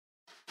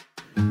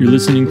You're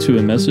listening to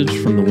a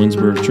message from the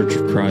Winsboro Church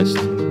of Christ.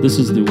 This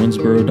is the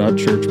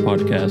Winsboro.Church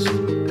podcast.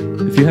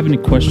 If you have any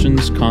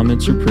questions,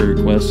 comments, or prayer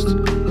requests,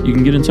 you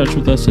can get in touch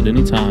with us at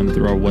any time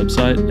through our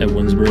website at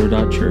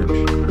Winsboro.Church.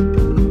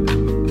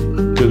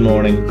 Good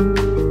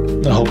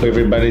morning. I hope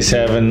everybody's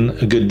having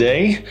a good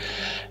day.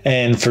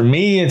 And for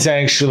me, it's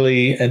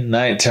actually at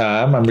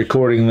nighttime. I'm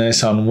recording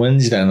this on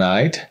Wednesday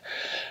night.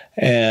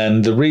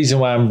 And the reason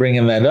why I'm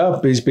bringing that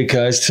up is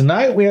because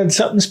tonight we had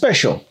something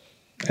special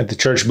at the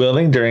church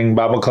building during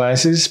Bible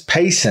classes.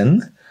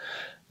 Payson,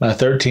 my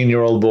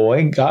 13-year-old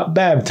boy, got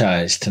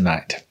baptized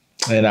tonight.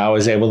 And I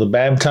was able to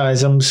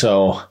baptize him,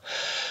 so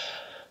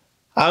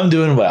I'm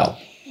doing well.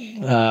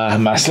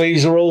 My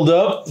sleeves are rolled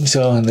up,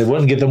 so they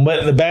wouldn't get them wet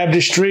in the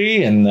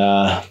baptistry, and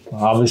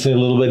obviously a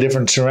little bit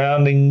different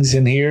surroundings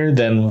in here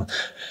than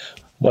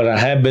what I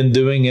have been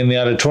doing in the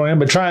auditorium,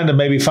 but trying to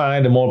maybe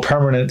find a more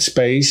permanent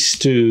space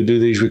to do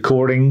these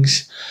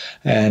recordings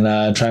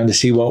and trying to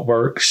see what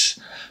works.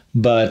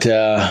 But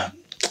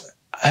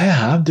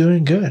I'm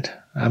doing good.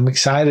 I'm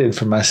excited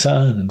for my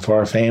son and for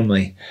our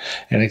family,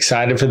 and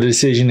excited for the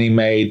decision he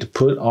made to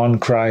put on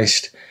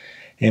Christ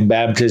in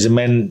baptism.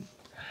 And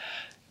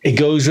it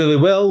goes really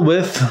well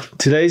with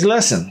today's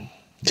lesson.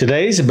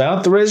 Today's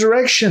about the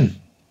resurrection.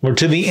 We're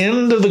to the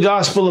end of the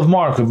Gospel of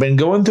Mark. We've been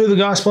going through the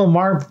Gospel of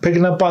Mark,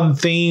 picking up on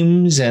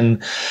themes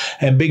and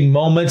big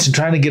moments and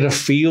trying to get a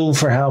feel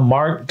for how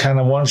Mark kind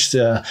of wants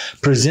to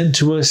present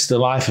to us the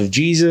life of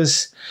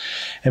Jesus.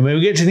 And when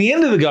we get to the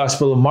end of the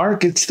Gospel of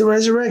Mark, it's the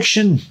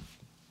resurrection.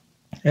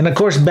 And of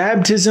course,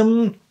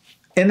 baptism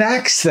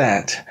enacts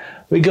that.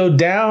 We go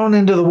down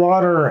into the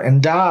water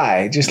and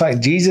die, just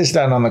like Jesus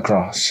died on the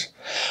cross.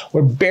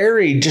 We're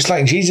buried, just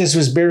like Jesus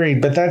was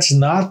buried, but that's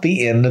not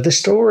the end of the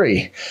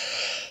story.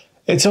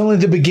 It's only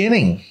the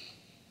beginning.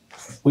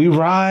 We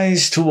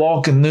rise to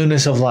walk in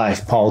newness of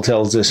life, Paul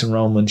tells us in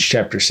Romans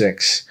chapter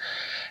 6.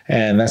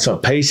 And that's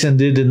what Payson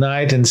did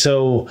tonight. And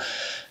so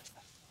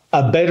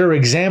a better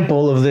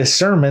example of this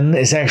sermon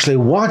is actually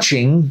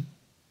watching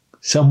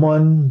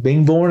someone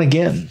being born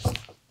again.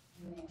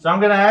 So I'm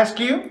going to ask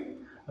you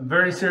a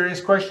very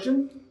serious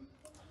question.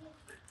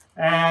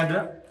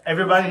 And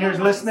everybody here is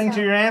listening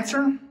to your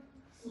answer.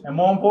 And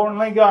more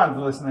importantly, God's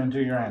listening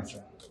to your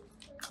answer.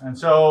 And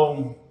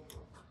so,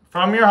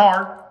 from your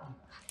heart,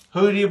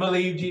 who do you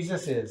believe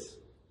Jesus is?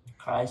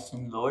 Christ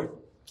and Lord.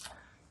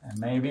 And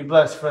may you be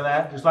blessed for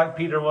that, just like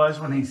Peter was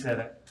when he said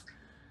it.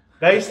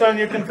 Based on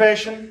your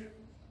confession,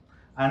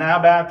 I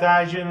now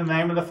baptize you in the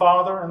name of the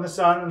Father, and the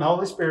Son, and the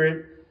Holy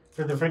Spirit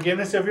for the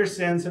forgiveness of your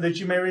sins, so that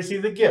you may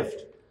receive the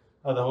gift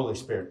of the Holy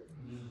Spirit.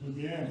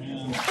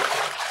 Amen.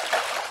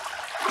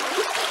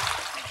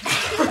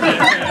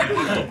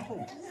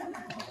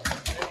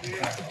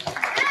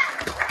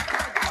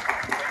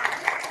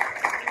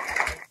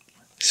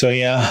 So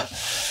yeah,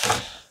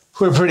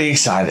 we're pretty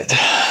excited.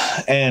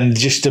 And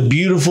just a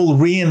beautiful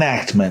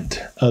reenactment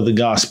of the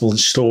gospel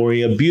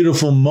story, a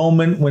beautiful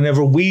moment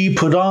whenever we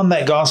put on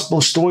that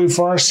gospel story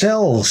for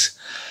ourselves,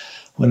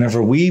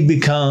 whenever we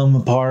become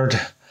a part,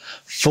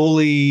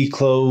 fully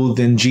clothed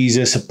in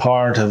Jesus, a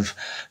part of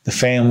the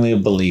family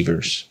of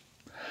believers.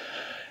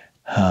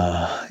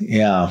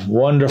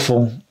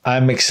 Wonderful.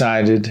 I'm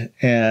excited.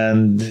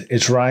 And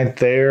it's right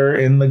there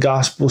in the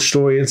gospel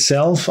story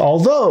itself,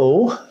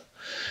 although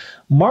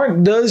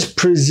Mark does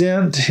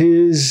present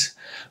his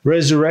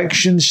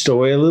resurrection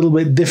story a little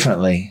bit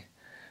differently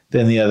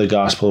than the other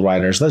gospel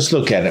writers. Let's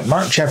look at it.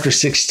 Mark chapter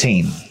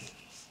 16.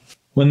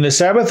 When the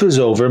Sabbath was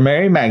over,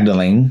 Mary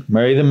Magdalene,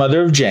 Mary the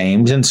mother of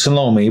James, and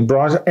Salome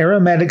brought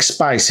aromatic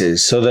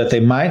spices so that they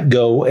might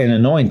go and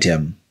anoint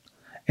him.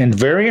 And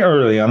very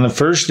early on the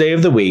first day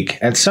of the week,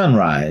 at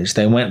sunrise,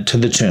 they went to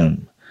the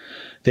tomb.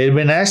 They had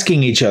been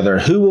asking each other,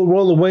 "Who will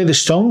roll away the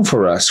stone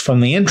for us from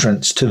the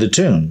entrance to the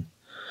tomb?"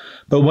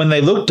 But when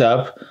they looked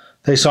up,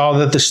 they saw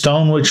that the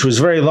stone, which was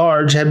very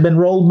large, had been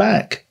rolled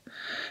back.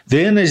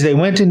 Then, as they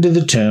went into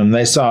the tomb,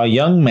 they saw a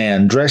young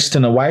man dressed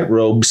in a white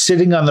robe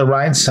sitting on the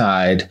right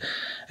side,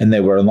 and they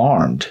were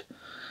alarmed.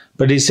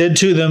 But he said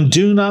to them,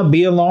 "Do not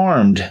be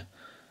alarmed.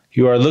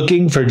 You are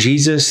looking for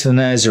Jesus the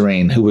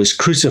Nazarene, who was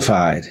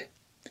crucified.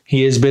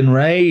 He has been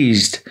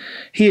raised.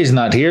 He is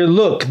not here.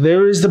 Look,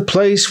 there is the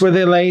place where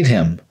they laid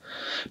him.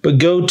 But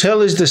go tell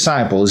his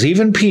disciples,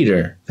 even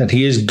Peter, that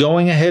he is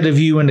going ahead of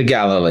you into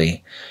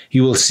Galilee.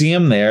 You will see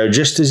him there,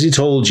 just as he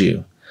told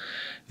you."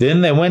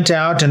 Then they went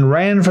out and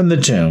ran from the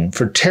tomb,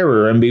 for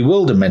terror and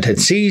bewilderment had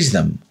seized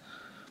them.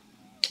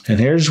 And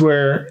here's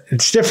where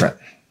it's different.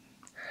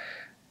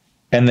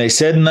 And they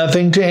said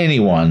nothing to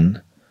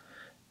anyone,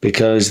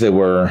 because they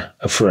were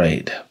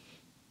afraid.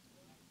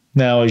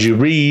 Now, as you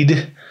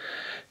read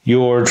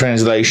your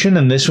translation,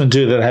 and this one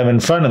too that I have in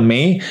front of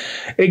me,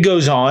 it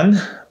goes on,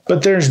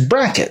 but there's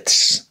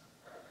brackets.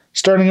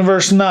 Starting in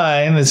verse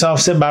 9, it's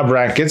offset by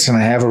brackets, and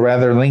I have a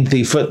rather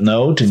lengthy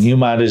footnote, and you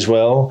might as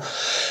well,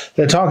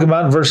 that talk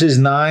about verses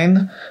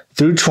 9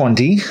 through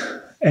 20,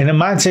 and it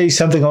might say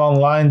something along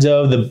the lines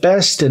of, the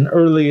best and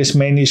earliest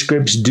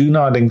manuscripts do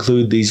not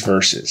include these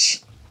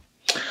verses.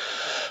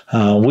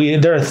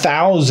 There are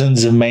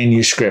thousands of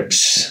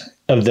manuscripts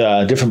of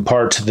the different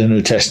parts of the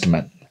New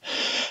Testament.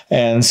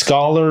 And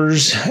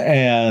scholars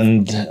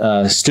and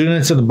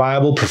students of the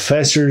Bible,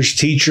 professors,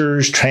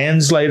 teachers,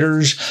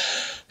 translators,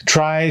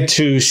 try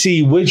to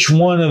see which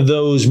of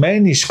those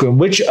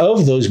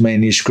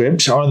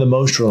manuscripts are the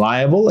most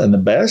reliable and the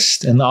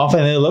best. And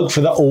often they look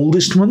for the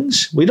oldest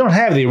ones. We don't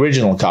have the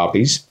original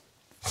copies.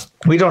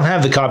 We don't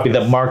have the copy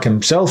that Mark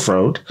himself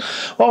wrote.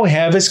 What we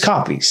have is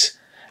copies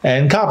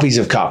and copies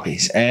of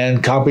copies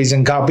and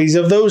copies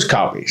of those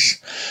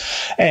copies.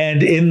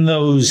 And in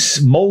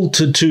those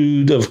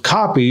multitude of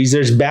copies,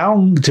 there's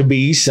bound to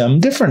be some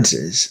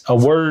differences. A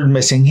word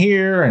missing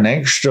here, an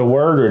extra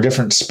word or a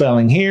different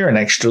spelling here, an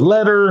extra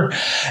letter.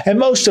 And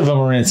most of them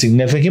are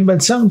insignificant,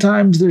 but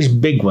sometimes there's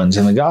big ones.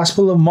 And the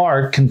Gospel of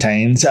Mark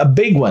contains a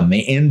big one,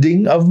 the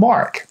ending of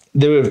Mark.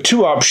 There are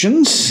two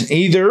options.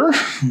 Either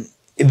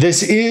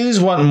this is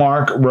what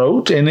Mark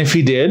wrote, and if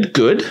he did,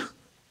 good.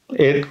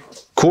 It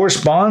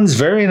corresponds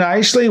very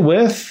nicely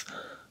with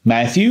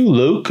Matthew,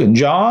 Luke, and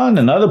John,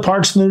 and other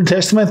parts of the New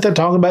Testament that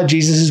talk about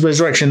Jesus'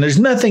 resurrection. There's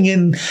nothing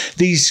in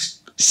these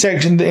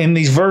sections, in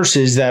these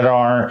verses, that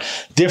are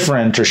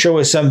different or show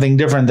us something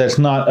different that's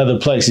not other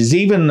places.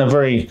 Even a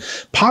very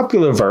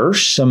popular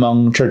verse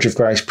among Church of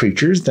Christ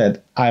preachers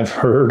that I've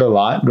heard a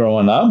lot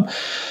growing up,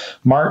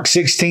 Mark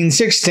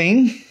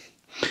 16:16.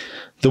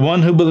 The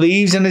one who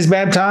believes and is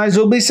baptized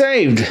will be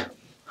saved.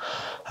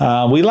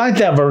 We like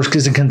that verse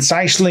because it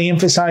concisely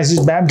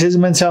emphasizes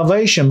baptism and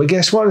salvation. But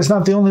guess what? It's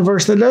not the only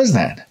verse that does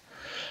that.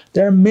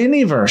 There are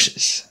many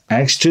verses.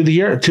 Acts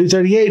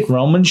 2:38,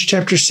 Romans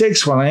chapter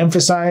 6, what I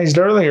emphasized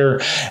earlier,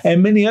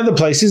 and many other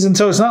places. And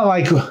so it's not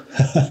like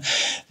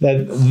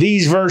that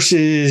these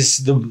verses,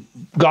 the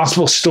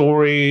gospel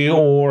story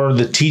or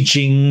the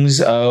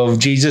teachings of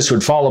Jesus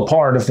would fall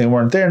apart if they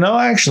weren't there. No,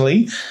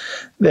 actually,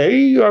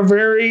 they are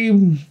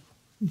very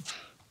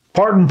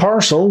part and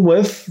parcel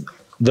with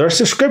the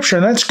rest of Scripture,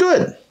 and that's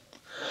good.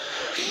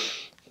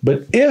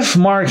 But if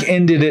Mark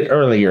ended it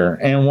earlier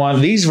and one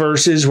of these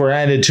verses were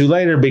added to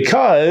later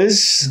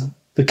because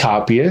the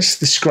copyists,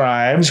 the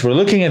scribes, were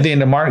looking at the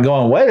end of Mark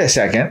going, wait a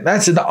second,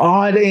 that's an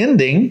odd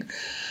ending.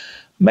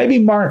 Maybe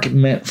Mark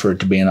meant for it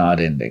to be an odd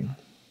ending.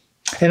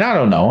 And I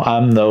don't know.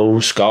 I'm no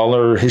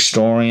scholar,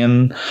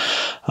 historian.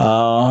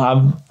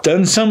 I've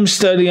done some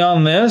study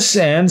on this,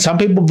 and some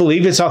people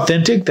believe it's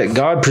authentic, that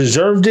God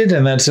preserved it,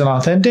 and that's an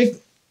authentic.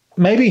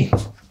 Maybe.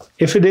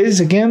 If it is,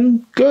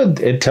 again,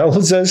 good. It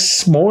tells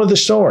us more of the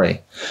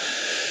story.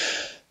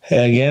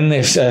 Again,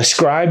 if a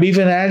scribe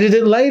even added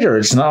it later,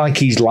 it's not like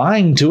he's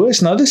lying to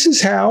us. No, this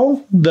is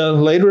how the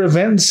later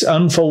events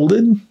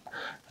unfolded.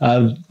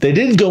 They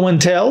did go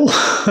and tell.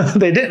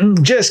 They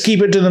didn't just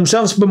keep it to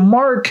themselves. But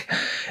Mark,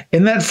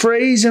 in that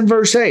phrase in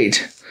verse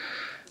 8,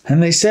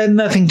 and they said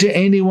nothing to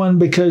anyone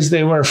because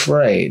they were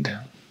afraid,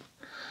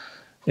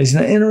 is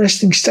an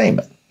interesting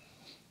statement.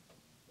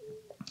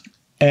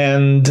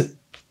 And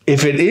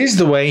if it is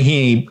the way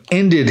he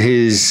ended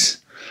his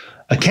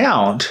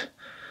account,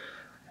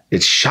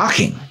 it's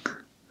shocking.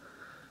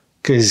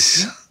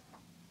 Because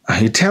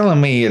are you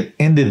telling me it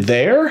ended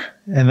there?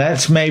 And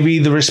that's maybe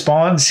the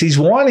response he's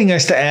wanting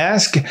us to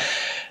ask,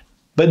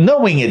 but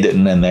knowing it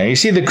didn't end there. You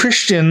see, the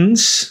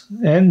Christians,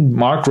 and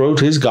Mark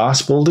wrote his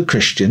gospel to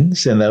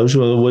Christians, and those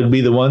would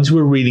be the ones who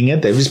were reading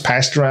it. It was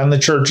passed around the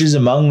churches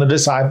among the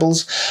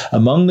disciples,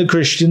 among the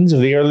Christians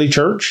of the early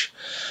church.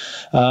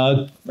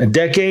 A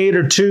decade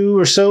or two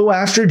or so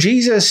after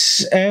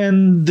Jesus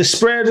and the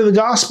spread of the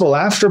gospel,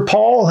 after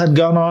Paul had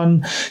gone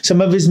on some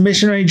of his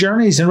missionary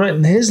journeys and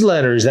written his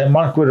letters, that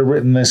Mark would have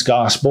written this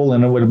gospel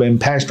and it would have been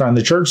passed around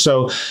the church.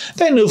 So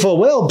they knew full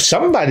well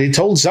somebody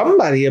told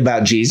somebody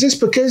about Jesus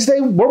because they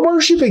were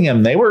worshiping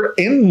him. They were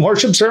in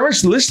worship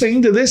service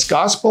listening to this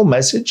gospel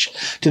message,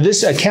 to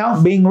this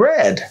account being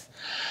read.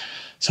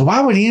 So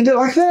why would he end it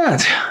like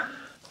that?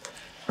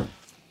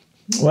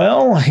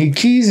 Well, he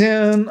keys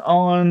in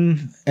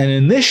on an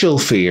initial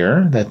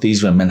fear that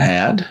these women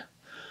had.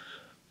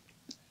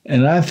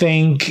 And I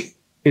think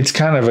it's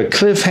kind of a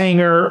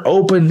cliffhanger,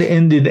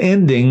 open-ended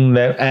ending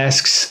that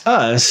asks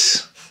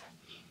us,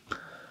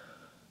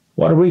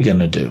 what are we going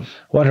to do?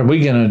 What are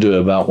we going to do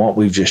about what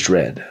we've just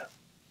read?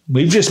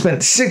 We've just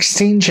spent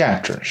 16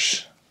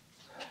 chapters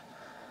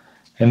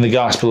in the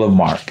Gospel of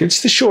Mark.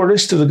 It's the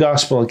shortest of the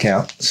Gospel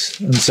accounts.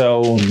 And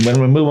so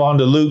when we move on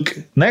to Luke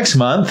next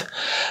month,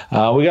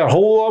 we got a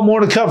whole lot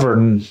more to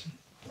cover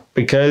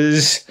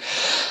because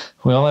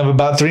we only have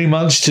about 3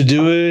 months to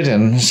do it,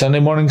 and Sunday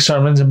morning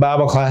sermons and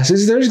Bible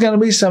classes. There's going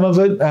to be some of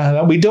it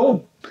that we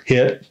don't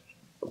hit,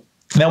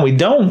 that we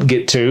don't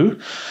get to.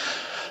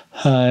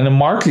 And in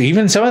Mark,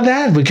 even some of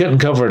that, we couldn't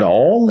cover it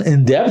all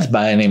in depth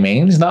by any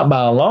means, not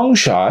by a long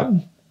shot.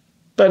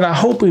 But I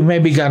hope we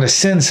maybe got a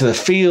sense of the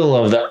feel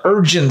of the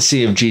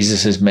urgency of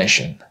Jesus'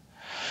 mission,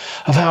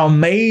 of how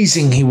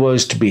amazing he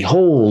was to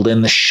behold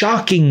and the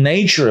shocking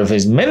nature of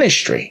his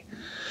ministry,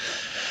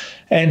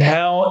 and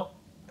how,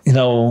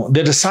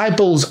 the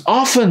disciples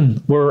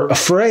often were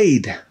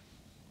afraid,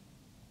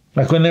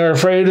 like when they were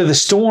afraid of the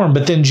storm,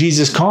 but then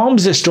Jesus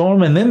calms the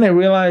storm and then they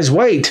realize,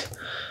 wait,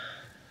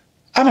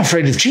 I'm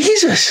afraid of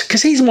Jesus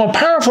because he's more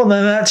powerful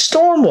than that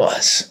storm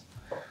was.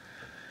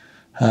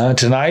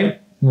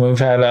 Tonight, we've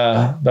had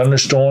a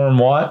thunderstorm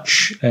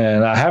watch,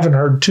 and I haven't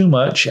heard too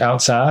much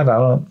outside.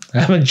 I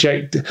haven't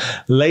checked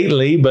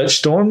lately, but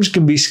storms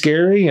can be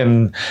scary,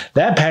 and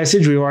that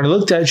passage we've already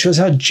looked at shows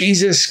how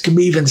Jesus can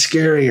be even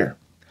scarier.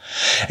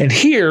 And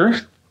here,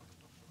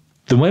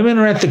 the women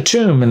are at the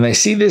tomb, and they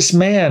see this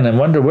man and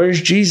wonder,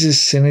 where's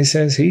Jesus? And he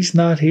says, he's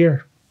not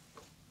here.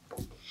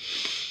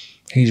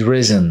 He's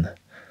risen,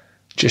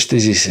 just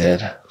as he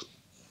said.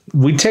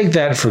 We take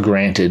that for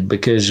granted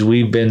because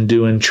we've been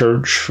doing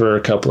church for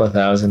a couple of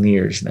thousand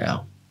years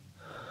now.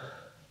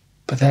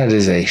 But that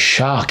is a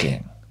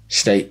shocking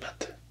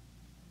statement.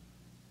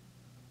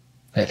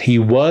 That he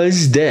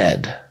was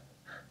dead,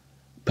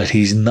 but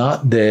he's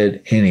not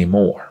dead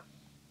anymore.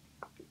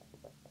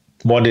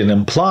 What it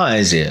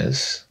implies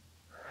is,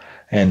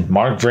 and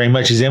Mark very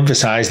much has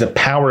emphasized the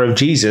power of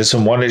Jesus,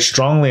 and what it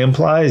strongly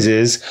implies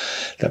is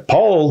that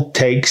Paul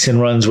takes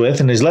and runs with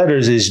in his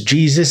letters is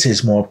Jesus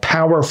is more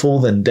powerful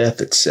than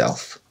death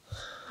itself.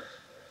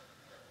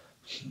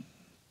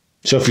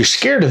 So if you're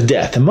scared of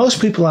death, and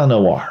most people I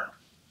know are,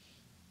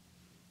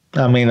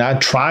 I mean, I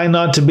try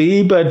not to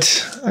be,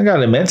 but I got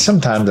to admit,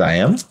 sometimes I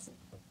am, at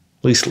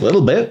least a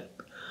little bit.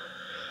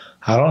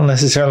 I don't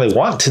necessarily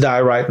want to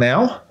die right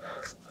now.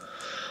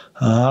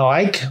 I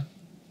like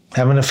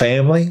having a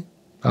family.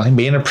 I like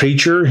being a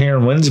preacher here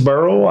in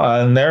Winsboro,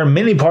 and there are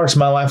many parts of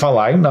my life I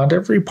like, not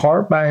every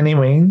part by any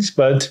means,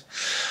 but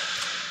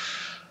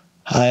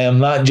I am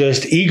not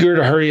just eager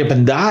to hurry up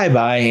and die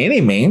by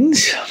any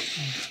means.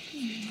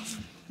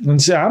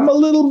 And so I'm a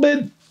little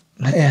bit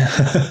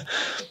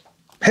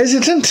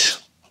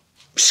hesitant,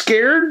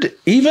 scared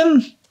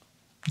even.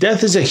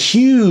 Death is a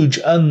huge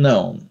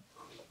unknown.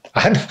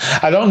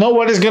 I don't know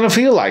what it's going to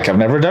feel like. I've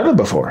never done it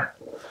before.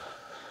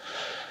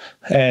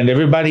 And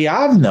everybody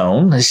I've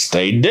known has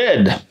stayed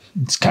dead.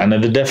 It's kind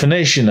of the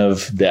definition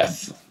of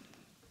death.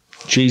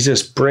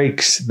 Jesus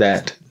breaks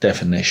that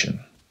definition.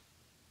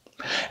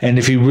 And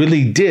if he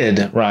really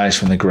did rise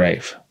from the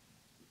grave,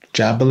 which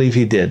I believe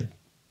he did,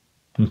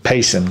 and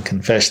Payson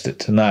confessed it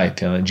tonight,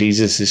 that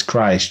Jesus is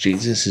Christ,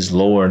 Jesus is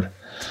Lord,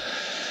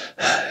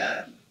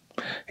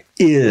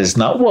 is,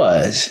 not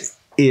was,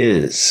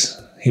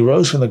 is. He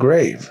rose from the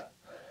grave.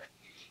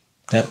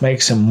 That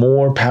makes him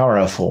more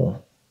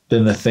powerful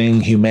than the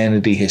thing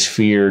humanity has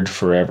feared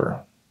forever,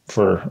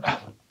 for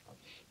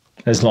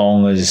as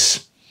long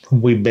as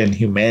we've been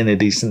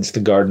humanity since the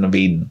Garden of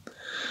Eden.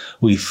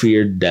 We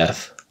feared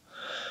death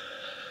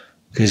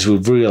because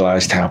we've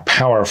realized how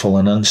powerful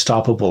and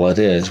unstoppable it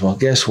is. Well,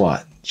 guess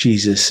what?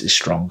 Jesus is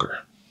stronger.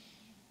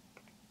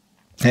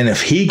 And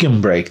if he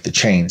can break the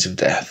chains of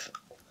death,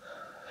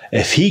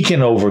 if he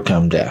can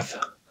overcome death,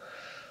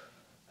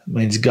 it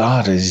means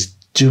God is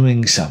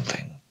doing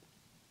something.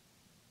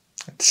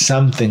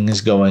 Something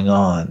is going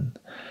on,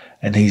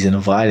 and he's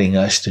inviting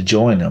us to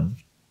join him.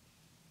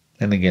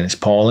 And again, as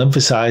Paul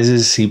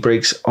emphasizes, he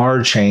breaks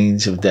our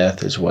chains of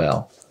death as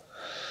well.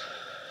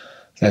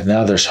 That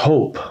now there's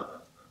hope,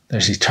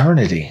 there's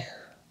eternity.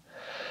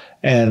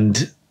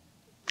 And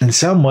in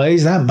some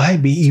ways, that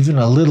might be even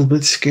a little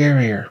bit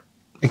scarier.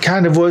 It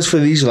kind of was for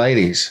these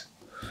ladies.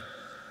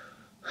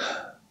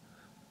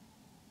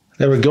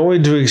 They were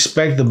going to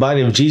expect the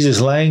body of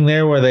Jesus laying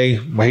there where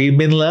he'd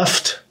been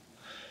left.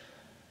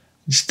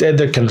 Instead,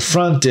 they're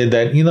confronted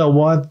that, you know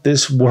what,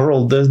 this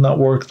world does not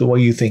work the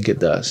way you think it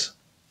does.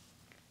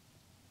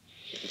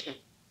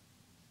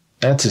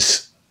 That's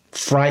a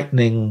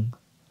frightening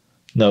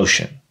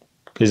notion.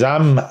 Because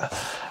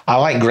I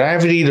like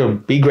gravity to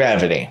be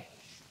gravity.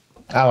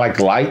 I like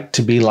light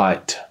to be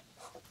light.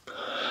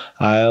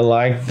 I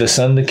like the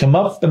sun to come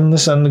up and the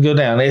sun to go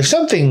down. If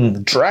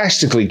something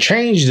drastically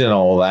changed in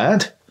all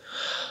that,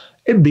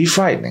 it'd be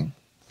frightening.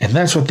 And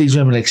that's what these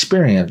women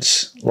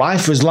experience.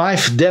 Life was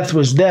life, death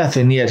was death,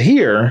 and yet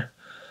here,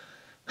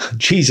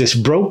 Jesus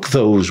broke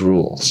those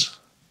rules.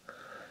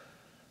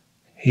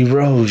 He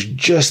rose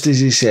just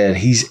as he said.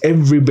 He's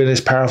every bit as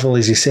powerful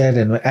as he said,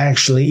 and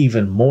actually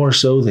even more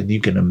so than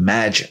you can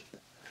imagine.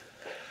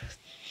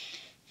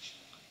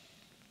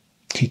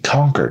 He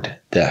conquered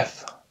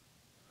death.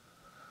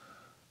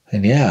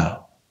 And yeah,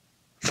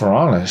 if we're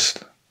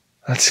honest,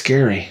 that's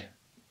scary.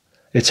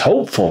 It's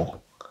hopeful.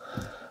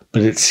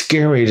 But it's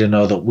scary to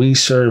know that we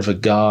serve a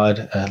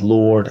God, a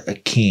Lord, a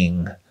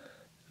King,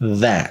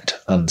 that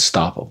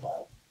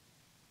unstoppable.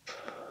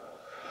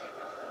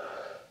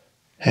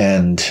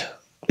 And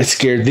it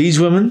scared these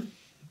women.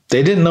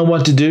 They didn't know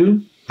what to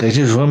do. They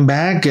just went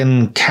back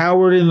and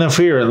cowered in their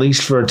fear, at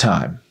least for a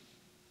time.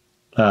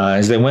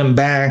 As they went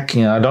back,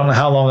 I don't know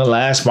how long it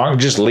lasts. Mark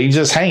just leaves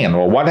us hanging.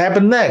 Well, what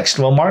happened next?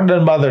 Well, Mark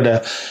doesn't bother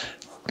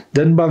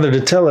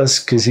to tell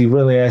us because he's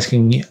really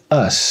asking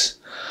us.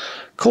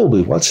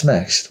 Colby, what's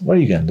next? What are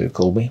you going to do,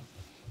 Colby?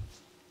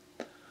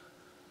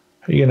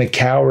 Are you going to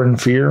cower in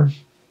fear?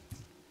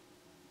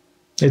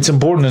 It's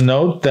important to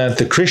note that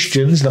the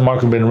Christians that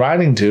Mark had been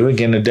writing to,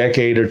 again, a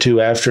decade or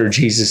two after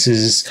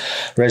Jesus'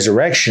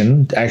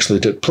 resurrection actually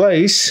took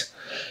place,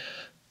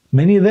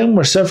 many of them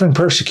were suffering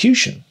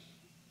persecution.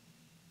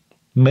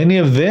 Many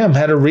of them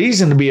had a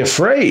reason to be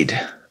afraid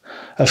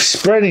of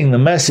spreading the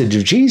message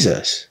of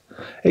Jesus.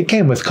 It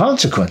came with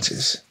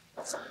consequences.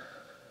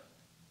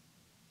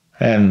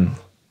 And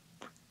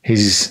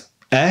he's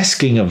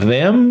asking of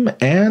them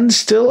and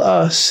still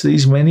us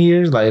these many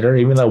years later,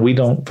 even though we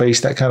don't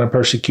face that kind of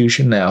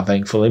persecution now,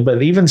 thankfully,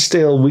 but even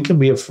still, we can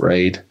be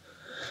afraid.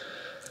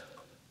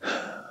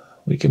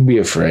 We can be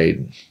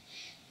afraid.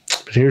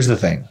 But here's the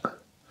thing.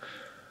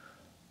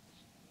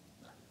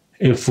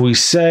 If we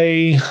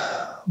say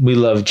we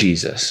love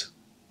Jesus,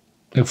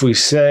 if we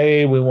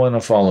say we want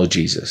to follow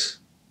Jesus,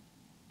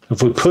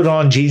 if we put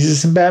on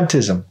Jesus in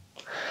baptism,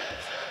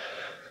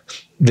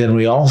 then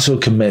we also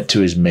commit to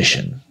his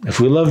mission. If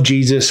we love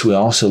Jesus, we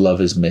also love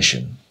his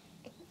mission.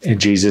 And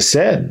Jesus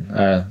said,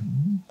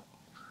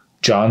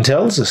 John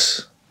tells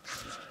us,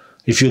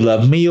 if you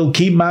love me, you'll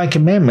keep my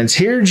commandments.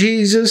 Here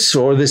Jesus,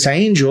 or this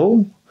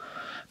angel,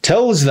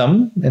 tells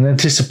them, in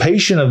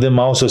anticipation of them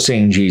also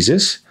seeing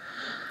Jesus,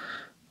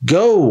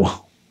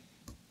 go,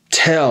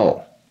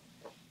 tell.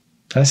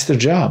 That's their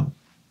job.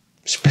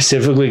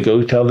 Specifically,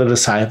 go tell the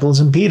disciples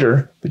and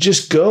Peter, but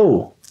just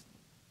go,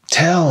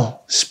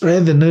 tell,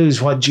 spread the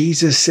news. What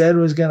Jesus said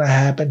was going to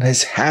happen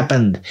has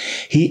happened.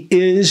 He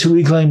is who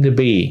he claimed to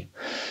be.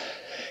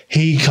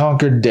 He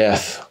conquered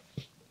death.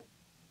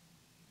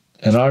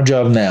 And our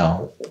job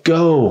now,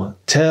 go,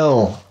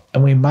 tell,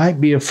 and we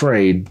might be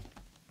afraid.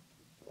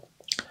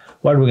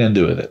 What are we going to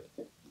do with it?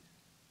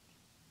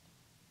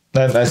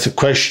 That's the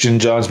question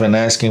John's been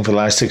asking for the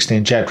last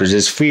 16 chapters.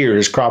 His fear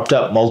has cropped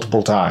up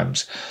multiple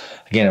times.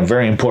 Again, a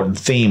very important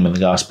theme in the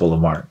Gospel of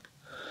Mark.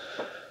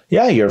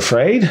 Yeah, you're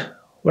afraid.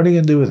 What are you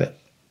going to do with it?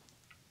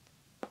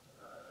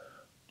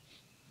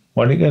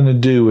 What are you going to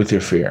do with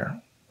your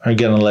fear? Are you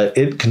going to let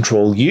it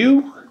control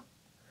you?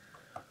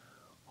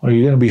 Or are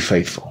you going to be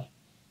faithful?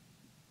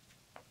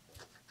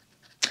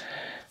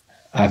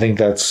 I think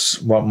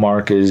that's what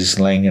Mark is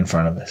laying in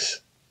front of us.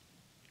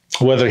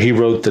 Whether he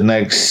wrote the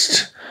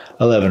next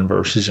 11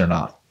 verses or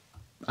not,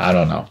 I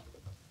don't know.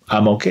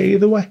 I'm okay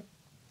either way.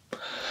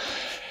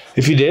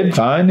 If you did,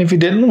 fine. If you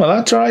didn't, well,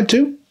 that's all right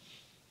too.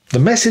 The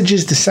message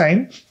is the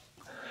same,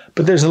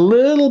 but there's a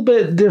little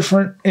bit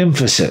different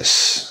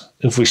emphasis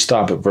if we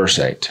stop at verse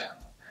 8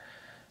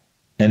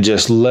 and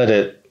just let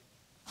it,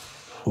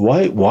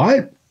 wait,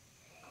 what?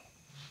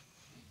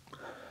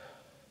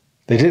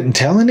 They didn't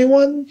tell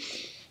anyone?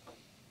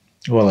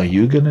 Well, are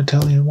you going to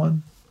tell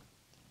anyone?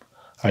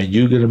 Are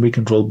you going to be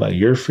controlled by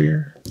your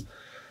fear?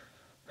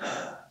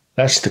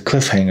 That's the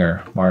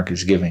cliffhanger Mark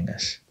is giving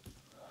us.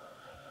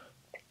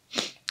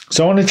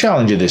 So I want to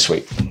challenge you this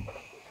week.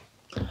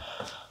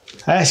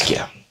 I ask you,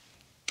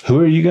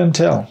 who are you going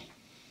to tell?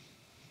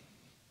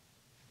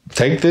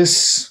 Take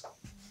this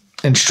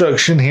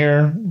instruction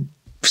here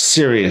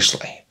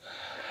seriously.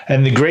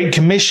 And the Great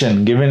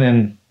Commission given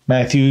in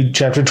Matthew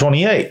chapter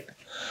 28.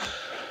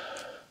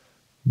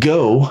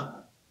 Go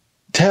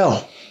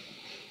tell.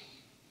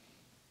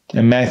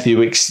 And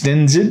Matthew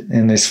extends it,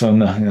 and it's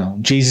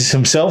from Jesus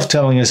himself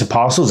telling his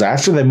apostles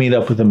after they meet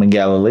up with him in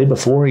Galilee,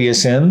 before he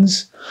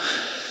ascends,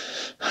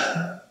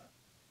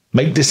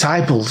 make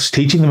disciples,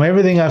 teaching them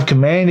everything I've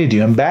commanded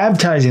you, and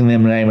baptizing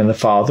them in the name of the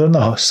Father and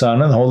the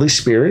Son and the Holy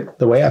Spirit,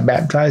 the way I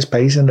baptized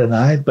Payson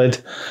tonight.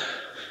 But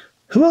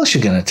who else are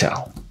you going to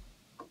tell?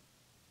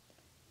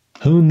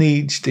 Who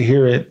needs to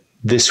hear it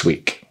this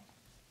week?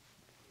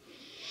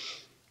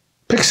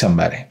 Pick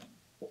somebody.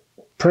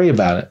 Pray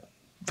about it.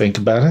 Think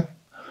about it.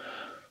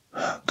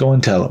 Go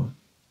and tell them.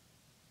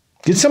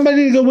 Get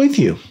somebody to go with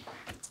you.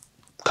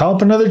 Call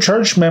up another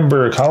church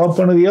member. Call up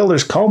one of the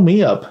elders. Call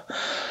me up.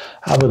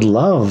 I would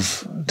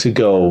love to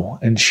go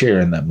and share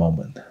in that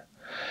moment.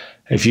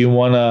 If you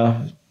want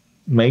to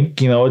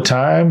make, a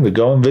time to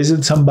go and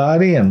visit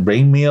somebody and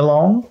bring me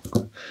along,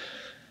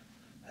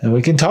 and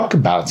we can talk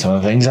about some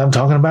of the things I'm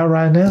talking about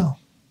right now.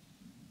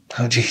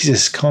 How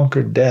Jesus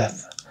conquered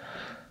death.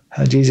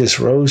 How Jesus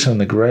rose from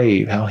the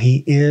grave. How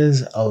he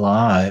is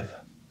alive.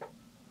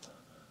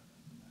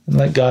 And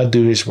let God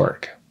do his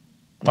work.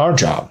 Our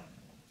job.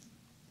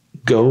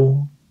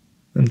 Go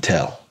and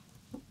tell.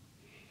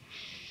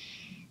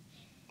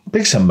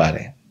 Pick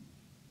somebody.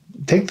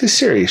 Take this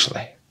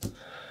seriously.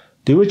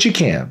 Do what you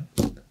can.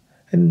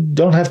 And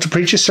don't have to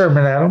preach a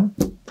sermon at them.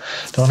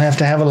 Don't have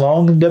to have a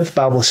long, in-depth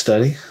Bible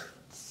study.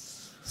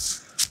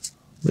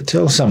 But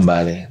tell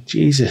somebody,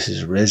 Jesus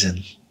is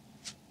risen.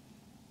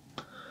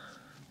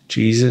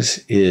 Jesus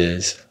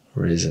is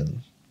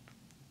risen.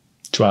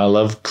 That's why I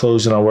love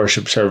closing our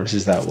worship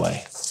services that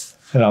way.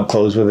 And I'll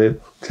close with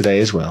it today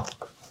as well.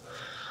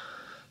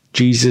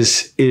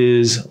 Jesus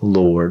is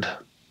Lord.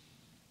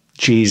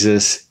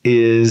 Jesus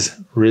is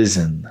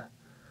risen.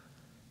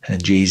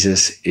 And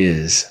Jesus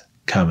is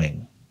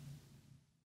coming.